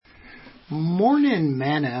Morning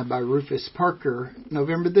Manna by Rufus Parker,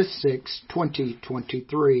 November the 6th,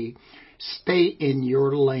 2023. Stay in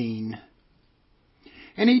your lane.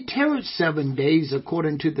 And he tarried 7 days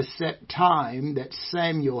according to the set time that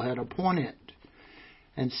Samuel had appointed.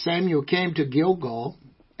 And Samuel came to Gilgal,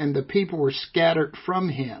 and the people were scattered from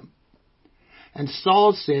him. And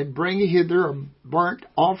Saul said, Bring hither a burnt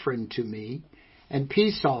offering to me, and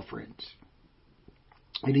peace offerings.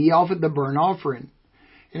 And he offered the burnt offering.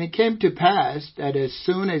 And it came to pass that as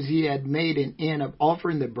soon as he had made an end of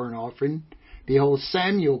offering the burnt offering, behold,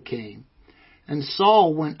 Samuel came. And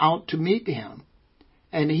Saul went out to meet him,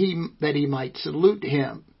 and that he might salute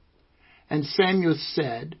him. And Samuel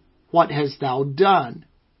said, What hast thou done?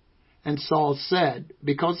 And Saul said,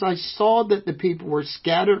 Because I saw that the people were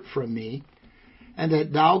scattered from me, and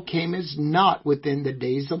that thou camest not within the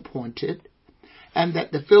days appointed, and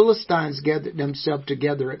that the Philistines gathered themselves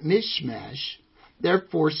together at Michmash.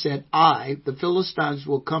 Therefore said I, the Philistines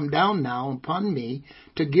will come down now upon me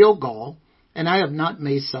to Gilgal, and I have not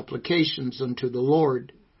made supplications unto the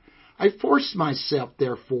Lord. I forced myself,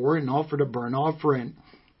 therefore, and offered a burnt offering.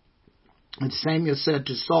 And Samuel said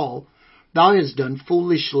to Saul, Thou hast done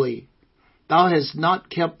foolishly. Thou hast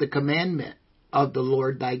not kept the commandment of the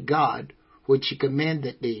Lord thy God, which he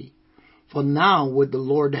commanded thee. For now would the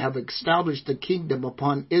Lord have established the kingdom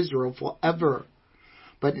upon Israel forever.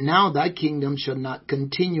 But now thy kingdom shall not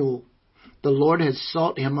continue. The Lord has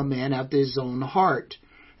sought him a man after his own heart,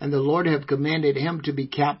 and the Lord hath commanded him to be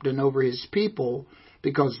captain over his people,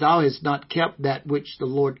 because thou hast not kept that which the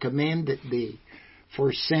Lord commanded thee.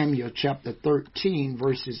 1 Samuel chapter 13,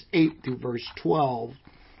 verses 8 through verse 12.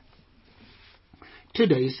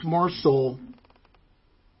 Today's morsel.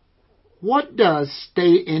 What does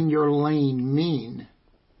stay in your lane mean?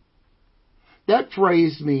 That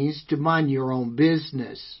phrase means to mind your own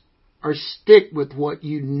business, or stick with what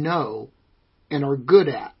you know and are good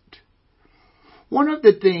at. One of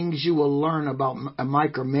the things you will learn about a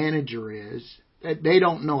micromanager is that they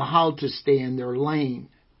don't know how to stay in their lane.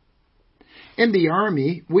 In the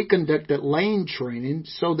Army, we conducted lane training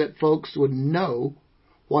so that folks would know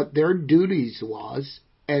what their duties was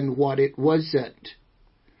and what it wasn't.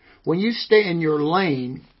 When you stay in your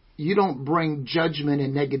lane, you don't bring judgment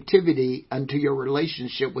and negativity into your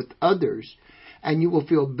relationship with others, and you will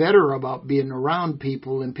feel better about being around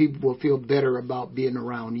people, and people will feel better about being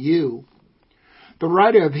around you. The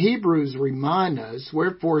writer of Hebrews reminds us,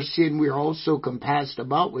 Wherefore, seeing we are also compassed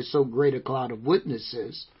about with so great a cloud of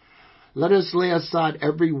witnesses, let us lay aside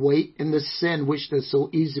every weight and the sin which does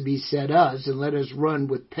so easily beset us, and let us run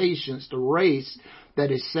with patience the race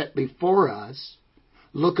that is set before us,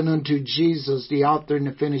 looking unto Jesus, the author and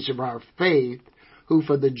the finisher of our faith, who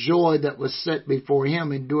for the joy that was set before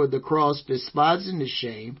him endured the cross, despising the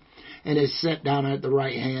shame, and is set down at the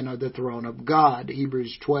right hand of the throne of God.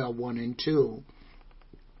 Hebrews 12, 1 and 2.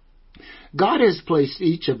 God has placed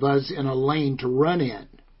each of us in a lane to run in.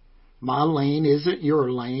 My lane isn't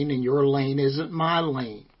your lane, and your lane isn't my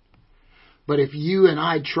lane. But if you and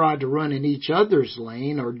I try to run in each other's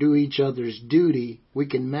lane or do each other's duty, we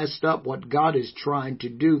can mess up what God is trying to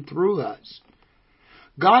do through us.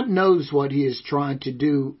 God knows what he is trying to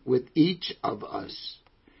do with each of us.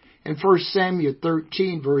 In 1 Samuel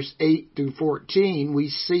 13, verse 8 through 14, we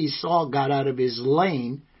see Saul got out of his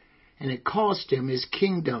lane, and it cost him his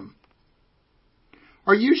kingdom.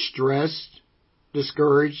 Are you stressed,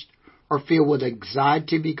 discouraged, or filled with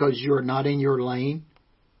anxiety because you are not in your lane?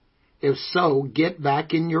 If so, get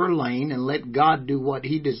back in your lane and let God do what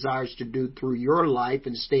he desires to do through your life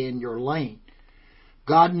and stay in your lane.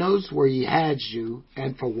 God knows where he has you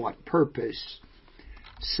and for what purpose.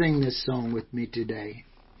 Sing this song with me today.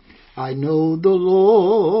 I know the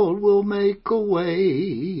Lord will make a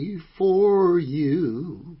way for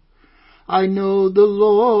you. I know the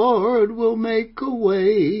Lord will make a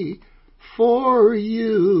way for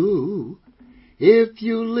you. If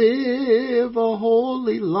you live a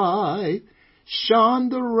holy life, shun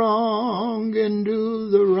the wrong and do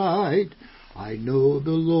the right, I know the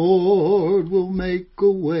Lord will make a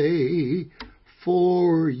way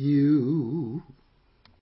for you.